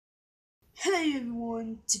Hello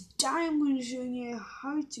everyone, today I'm going to show you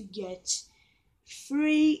how to get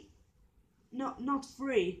free, not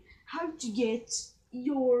free, how to get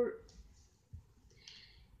your,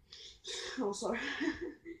 oh sorry,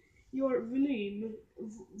 your volume,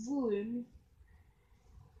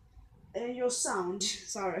 your sound,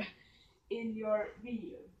 sorry, in your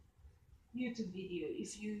YouTube video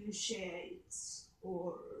if you share it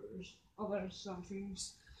or other some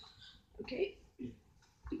things, okay?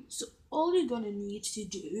 So all you're gonna need to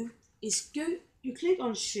do is you click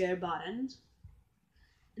on share button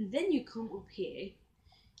and then you come up here.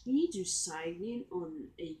 You need to sign in on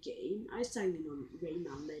a game. I signed in on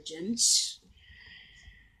Rayman Legends.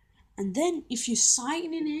 And then if you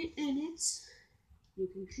sign in it, you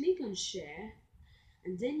can click on share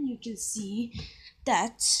and then you can see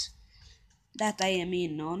that I am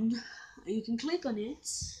in on. You can click on it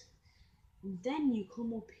and then you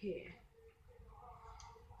come up here.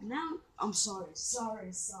 Now, I'm sorry.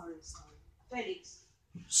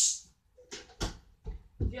 Felix.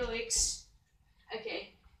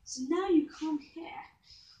 Okay, so now you come here.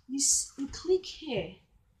 You click here.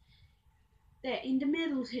 There, in the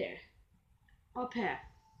middle here. Up here.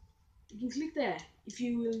 You can click there if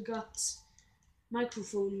you will got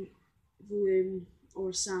microphone volume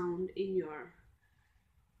or sound in your.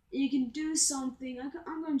 You can do something. I'm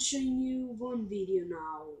going to show you one video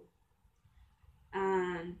now.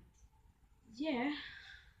 And yeah,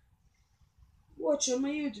 watch on my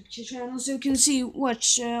YouTube channel so you can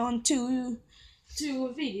watch on two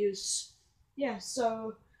videos. Yeah,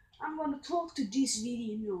 so I'm gonna talk to this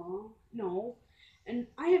video now, and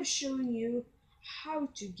I have shown you how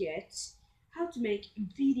to make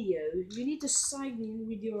video. You need to sign in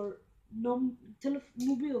with your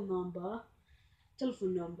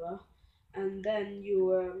telephone number, and then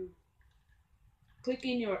you click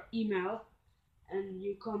in your email and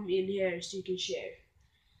you come in here so you can share.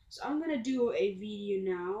 So I'm gonna do a video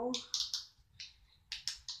now,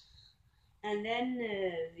 and then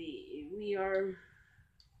we are,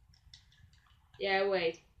 yeah,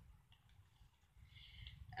 wait,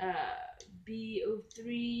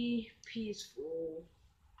 bo3 ps4.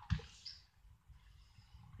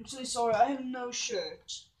 I'm so sorry, I have no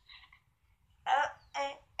shirt.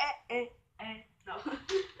 No.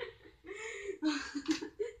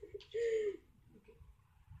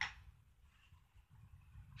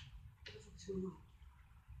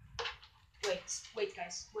 Wait,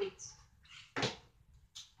 guys, wait.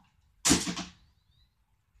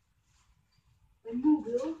 My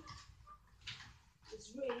mobile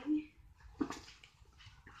is ringing.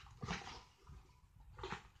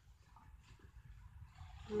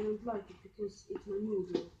 I don't like it because it's my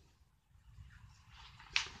mobile.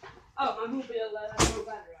 Oh, my mobile has no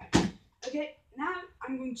battery. Okay, now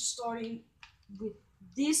I'm going to start with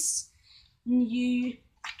this new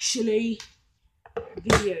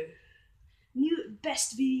video.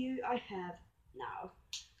 Best video I have now.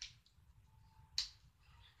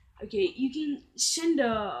 Okay, you can send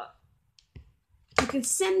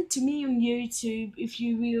to me on YouTube if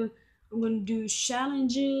you will. I'm gonna do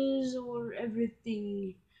challenges or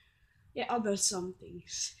everything. Yeah, other some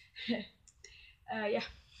things. Yeah.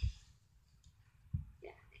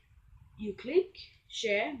 You click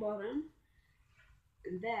share button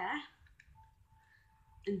and there,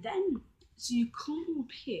 and then so you come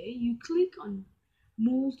up here. You click on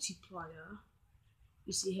multiplayer.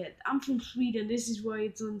 You see here, I'm from Sweden. This is why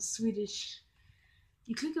it's on Swedish.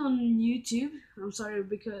 You click on YouTube. I'm sorry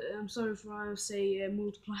for I say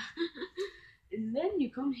multiply. And then you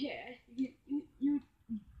come here. You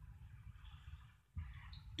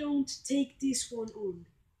don't take this one on.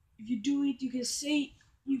 If you do it, you can see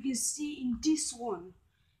in this one.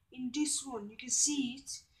 In this one, you can see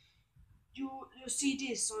it. You see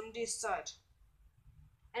this on this side.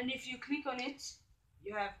 And if you click on it,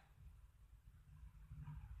 you have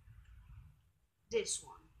this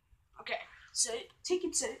one. Okay, so take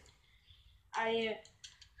it. So yeah.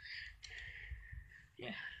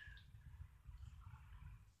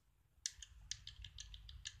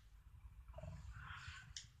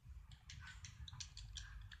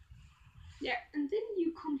 Yeah, and then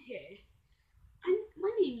you come here. And my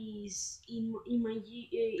name is in my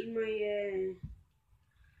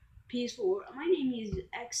ps4. My name is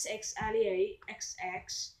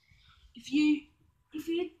Nhgfghnf. If you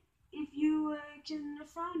can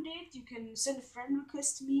find it, you can send a friend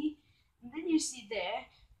request to me, and then you see there.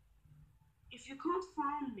 If you can't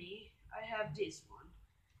find me, I have this one,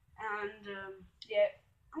 and yeah,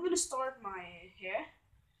 I'm gonna start my hair.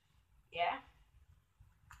 Yeah.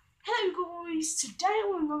 Hello guys, today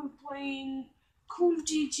we're going to be playing Call of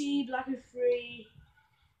Duty Black Ops 3,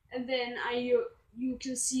 and and then you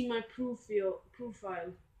can see my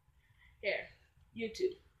profile here,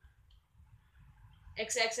 YouTube.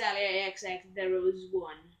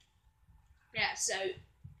 XXLAXX01. Yeah, so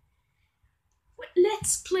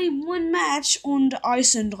let's play one match on the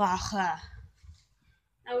Eisendrache.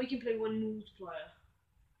 Now we can play one multiplayer.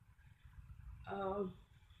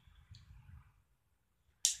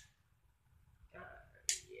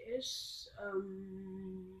 Yes.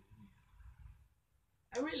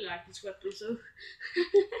 I really like this weapon, so.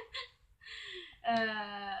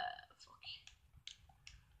 Fuck.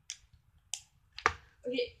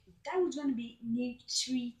 Okay, that was gonna be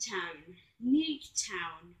Nuketown.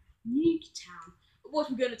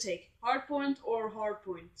 What we're gonna take? Hardpoint or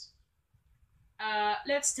hardpoint?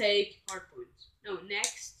 Let's take hardpoint. No,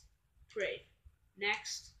 next. Brave.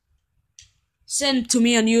 Next. Send to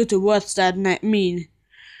me on YouTube. What's that mean?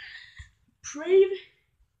 Brave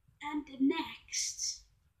and next.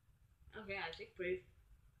 Okay, I take Brave.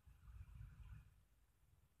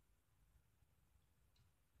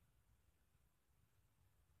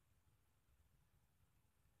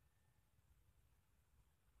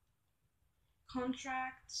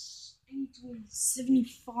 Contracts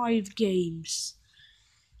 875 games.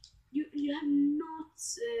 You have not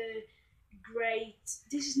great.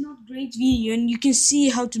 This is not great video, and you can see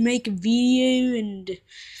how to make a video and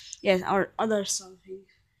yes, or other something.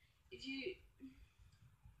 If you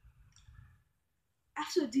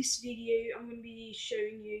after this video, I'm gonna be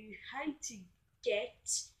showing you how to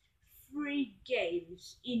get free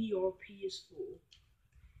games in your PS4.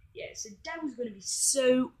 Yeah, so that was gonna be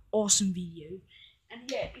so awesome video.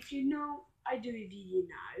 And yeah, if you know, I do a video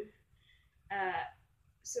now.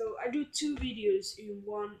 So I do 2 videos in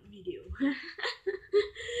one video.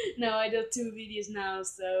 No, I do 2 videos now.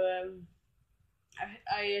 So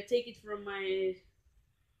I take it from my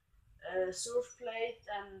surf plate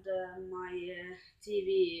and my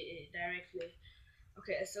TV directly.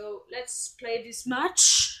 Okay, so let's play this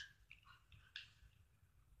match.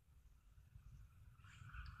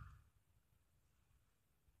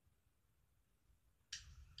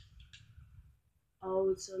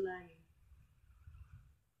 Oh, it's so lagging.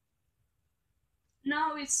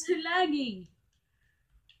 No, it's so lagging.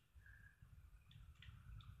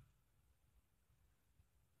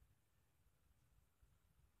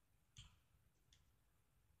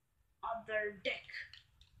 Other deck.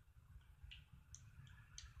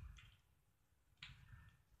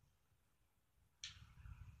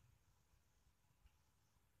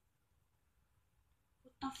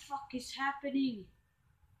 What the fuck is happening?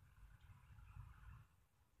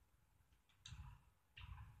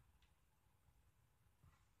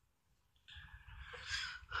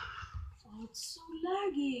 Oh, it's so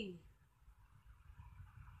lagging.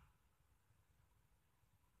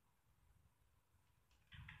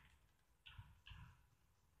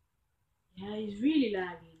 Yeah, it's really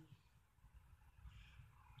lagging.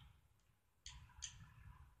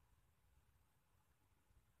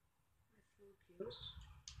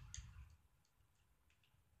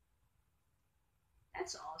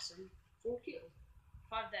 That's awesome. 4 kills.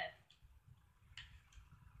 5 death.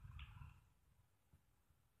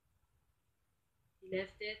 He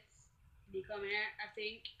left it. Can he come here? I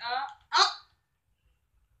think. Oh!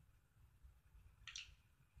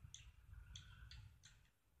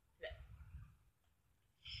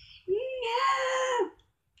 No!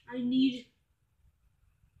 I need.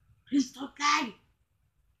 Please stop lag!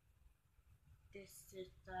 This is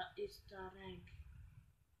the Easter egg.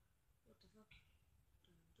 What the fuck?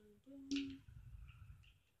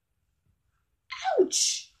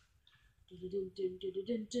 Ouch!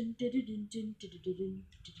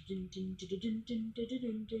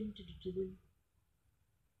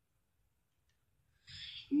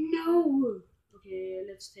 No! Okay,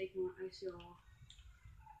 let's take my ISO.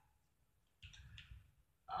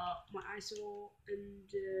 My ISO,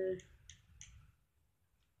 and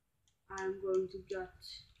I'm going to get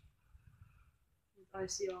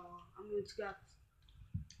ICR. I'm going to get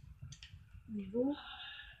Vivo.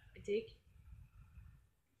 I take.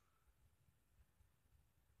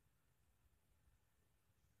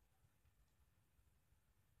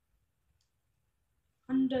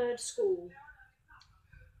 Underscore.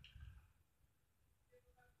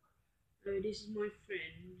 This is my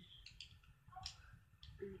friend.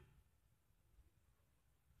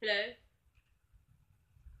 Hello?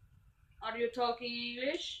 Are you talking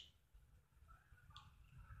English?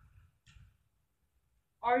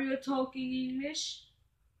 Are you talking English?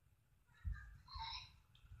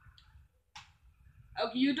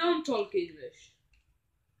 Okay, you don't talk English.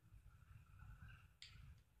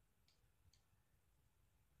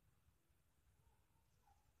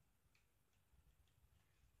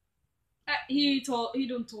 he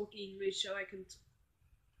don't talk English, so I can.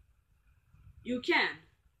 You can.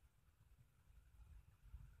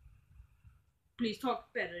 Please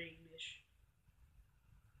talk better English.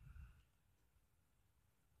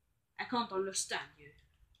 I can't understand you.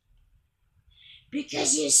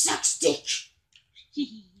 Because you suck stick.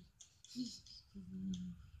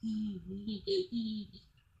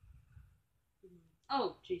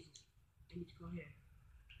 Oh Jesus! I need to go here.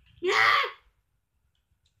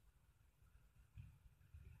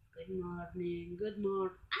 Good morning. Good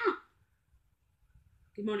morning. Ah!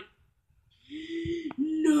 Good morning.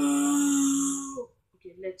 No.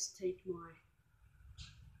 Okay, let's take my.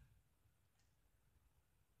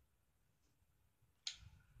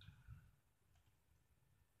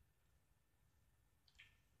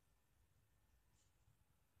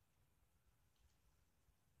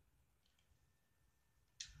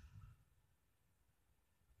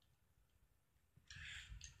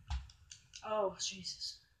 Oh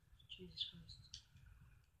Jesus! Jesus Christ!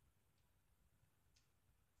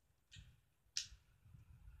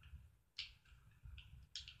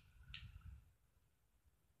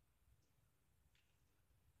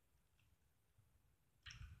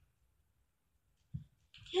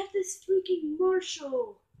 Get this freaking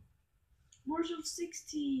Marshall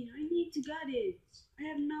 16. I need to get it. I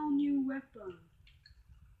have no new weapon.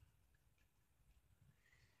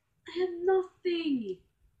 I have nothing.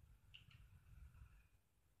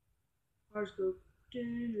 Horoscope.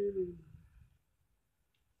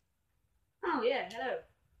 Oh yeah, hello.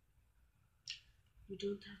 You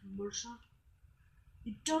don't have a Marshall?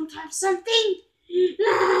 You don't have something?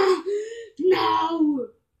 No!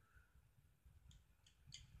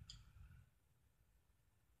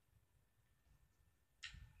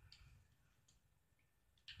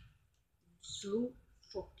 So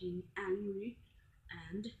fucking angry,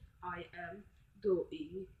 and I am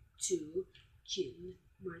going to kill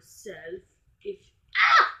myself if.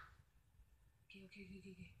 Okay.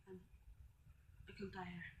 I can't die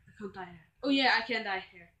here. I can't die here. Oh yeah, I can die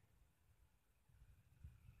here.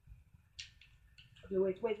 Okay,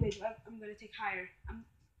 wait. I'm gonna take higher. I'm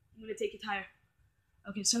gonna take it higher.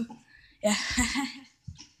 Okay, so yeah.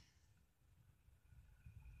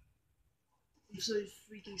 I'm so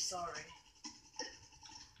freaking sorry.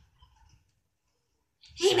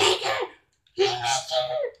 Hey maker! Yeah.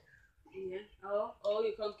 Oh,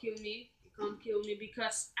 you can't kill me. You can't kill me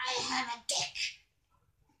because I have a dick.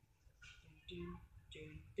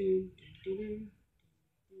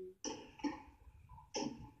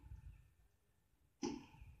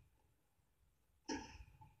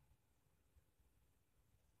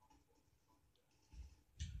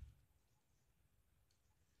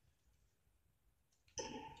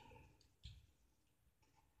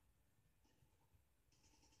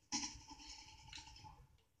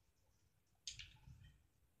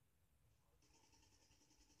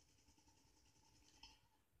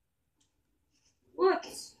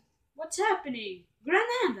 What's happening?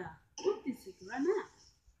 Granada? What is a granada?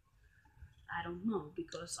 I don't know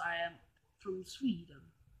because I am from Sweden.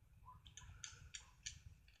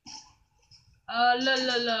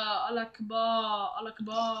 Allah Akbar, Allah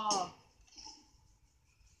Akbar.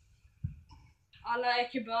 Allah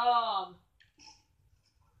Akbar.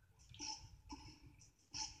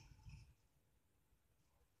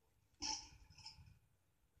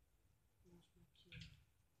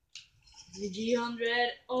 The G100.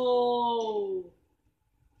 Oh,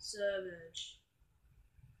 savage.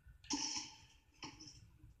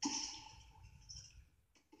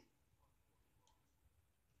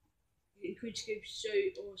 The Quickscope is so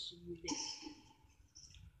awesome with it.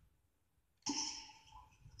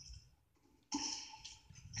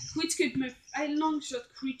 Quickscope, I long shot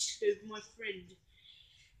Quickscope, my friend.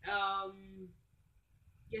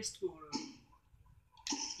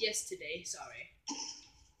 Yesterday, sorry.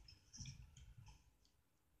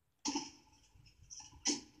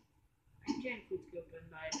 I can Quickscope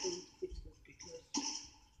and I don't Quickscope because.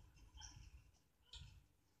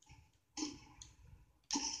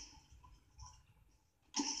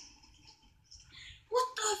 What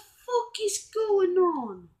the fuck is going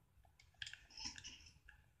on?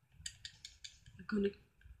 I'm gonna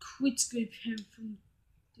Quickscope him from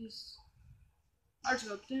this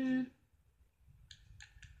article.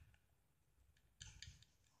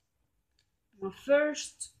 My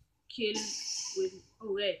first kill with.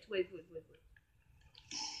 Oh wait.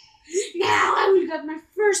 Now I will get my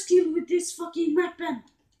first kill with this fucking weapon.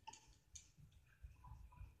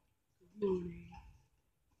 Good morning.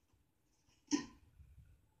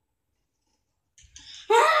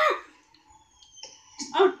 Ah!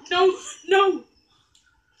 Oh no!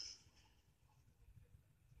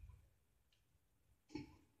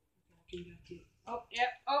 Oh, yeah,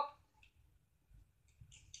 oh.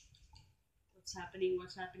 What's happening?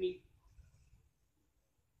 What's happening?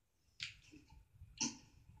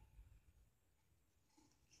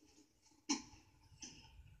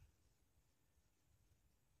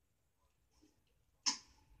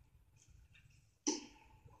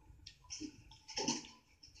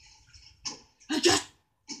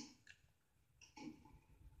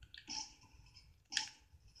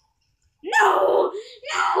 No!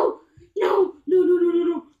 No! No! No, no, no, no,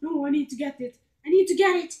 no. No, I need to get it. I need to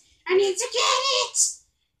get it. I need to get it!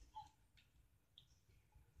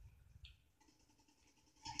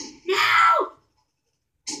 No!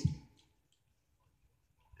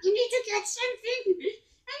 I need to get something.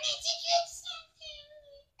 I need to get something.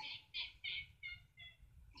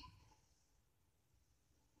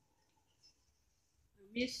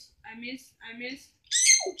 I miss.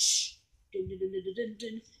 Ouch! Dun, dun, dun, dun, dun,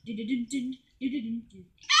 dun, dun, dun, dun, dun, dun, dun, dun.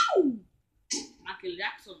 Ow! Michael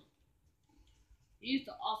Jackson. He's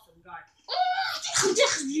the awesome guy.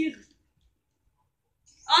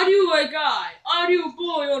 Are you a guy? Are you a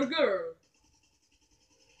boy or girl?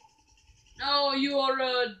 No, you are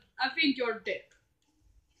I think you're dick.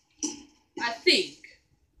 I think.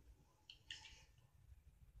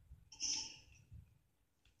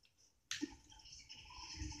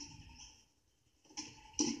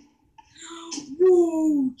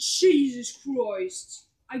 Whoa, Jesus Christ.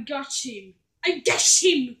 I got him. I got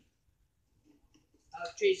him. Oh,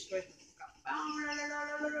 Jesus Christ.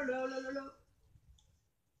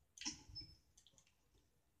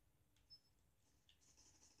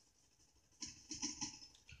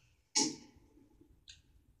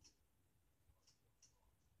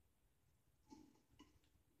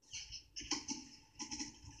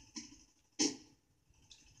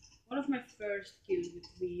 One of my first kills with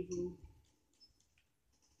Weevil.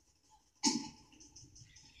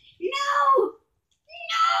 No!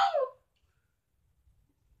 No!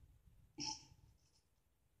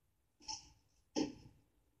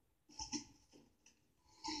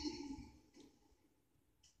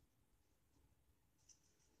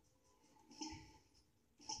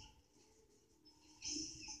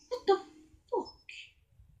 What the fuck?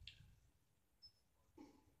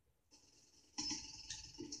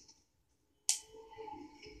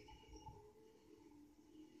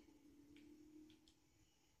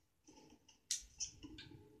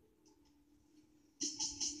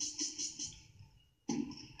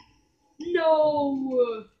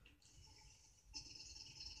 No!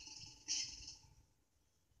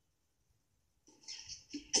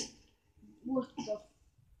 What the?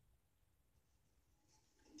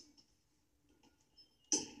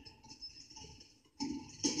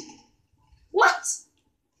 What?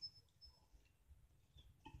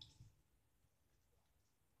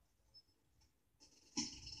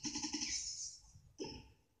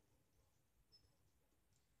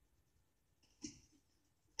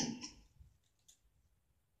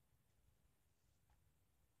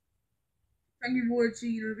 Thank you for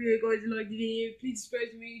watching. If you guys like the video, please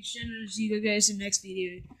subscribe to my channel and see you guys in the next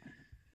video.